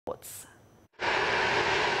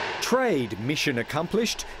Trade mission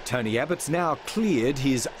accomplished. Tony Abbott's now cleared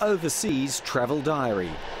his overseas travel diary.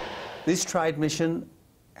 This trade mission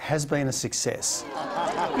has been a success.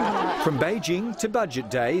 From Beijing to Budget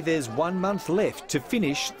Day, there's 1 month left to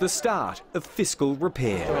finish the start of fiscal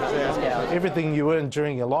repair. Everything you earned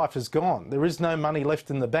during your life is gone. There is no money left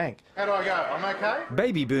in the bank. How do I go? I'm okay?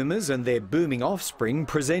 Baby boomers and their booming offspring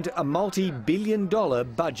present a multi-billion-dollar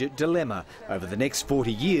budget dilemma. Over the next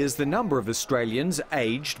 40 years, the number of Australians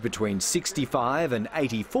aged between 65 and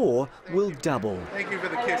 84 will double. Thank you for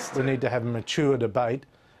the kiss. We need to have a mature debate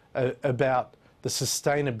about the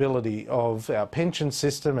sustainability of our pension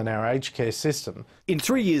system and our aged care system. In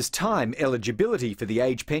 3 years' time, eligibility for the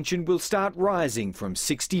age pension will start rising from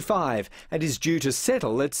 65 and is due to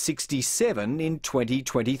settle at 67 in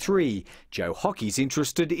 2023. Joe Hockey's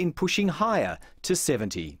interested in pushing higher to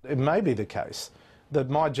 70. It may be the case that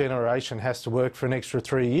my generation has to work for an extra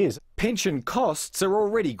 3 years. Pension costs are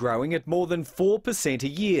already growing at more than 4% a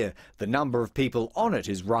year. The number of people on it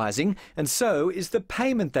is rising, and so is the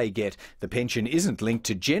payment they get. The pension isn't linked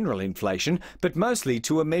to general inflation, but mostly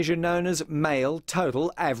to a measure known as male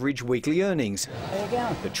total average weekly earnings. There you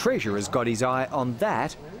go. The Treasurer's got his eye on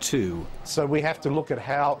that too. So we have to look at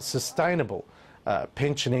how sustainable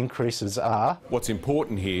pension increases are. What's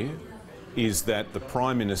important here is that the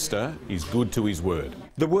Prime Minister is good to his word.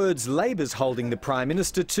 The words Labor's holding the Prime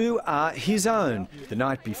Minister to are his own, the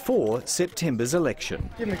night before September's election.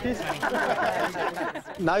 Give me a kiss.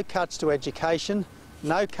 No cuts to education,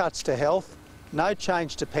 no cuts to health, no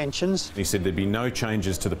change to pensions. He said there'd be no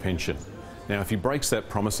changes to the pension. Now, if he breaks that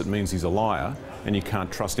promise, it means he's a liar and you can't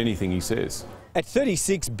trust anything he says. At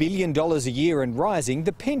 $36 billion a year and rising,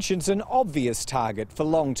 the pension's an obvious target for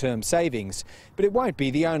long-term savings. But it won't be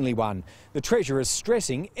the only one. The Treasurer's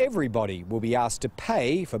stressing everybody will be asked to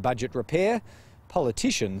pay for budget repair,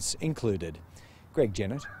 politicians included. Greg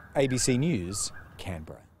Jennett, ABC News,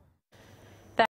 Canberra.